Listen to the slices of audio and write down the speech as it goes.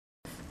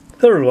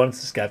Hello everyone,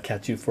 this is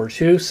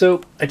ScavCat242.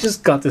 So I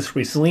just got this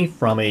recently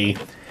from a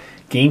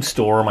game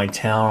store in my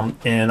town,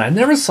 and I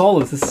never saw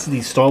this. This is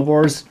the Star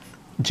Wars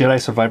Jedi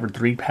Survivor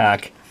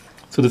 3-pack.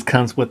 So this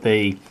comes with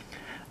a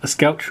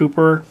Scout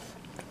Trooper,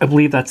 I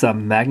believe that's a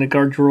Magna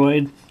Guard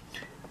droid,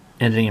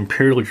 and an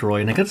Imperial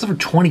droid, and I got this for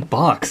 20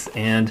 bucks.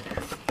 And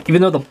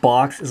even though the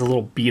box is a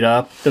little beat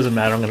up, doesn't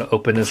matter, I'm going to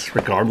open this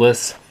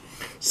regardless.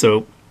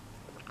 So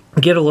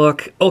get a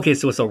look. Okay,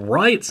 so it's a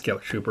Riot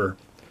Scout Trooper.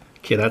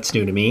 Okay, that's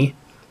new to me.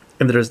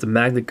 And there's the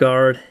Magna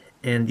Guard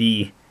and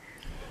the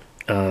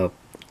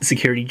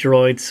security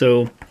droid.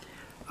 So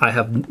I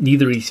have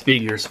neither of these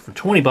figures for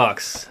 20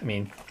 bucks. I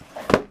mean,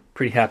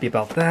 pretty happy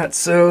about that.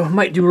 So I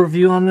might do a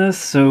review on this.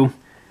 So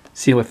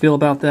see how I feel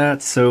about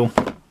that. So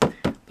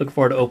looking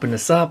forward to open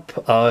this up.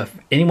 If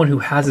anyone who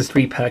has this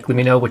 3-pack, let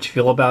me know what you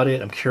feel about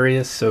it. I'm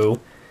curious. So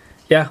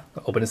yeah,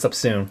 I'll open this up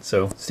soon.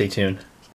 So stay tuned.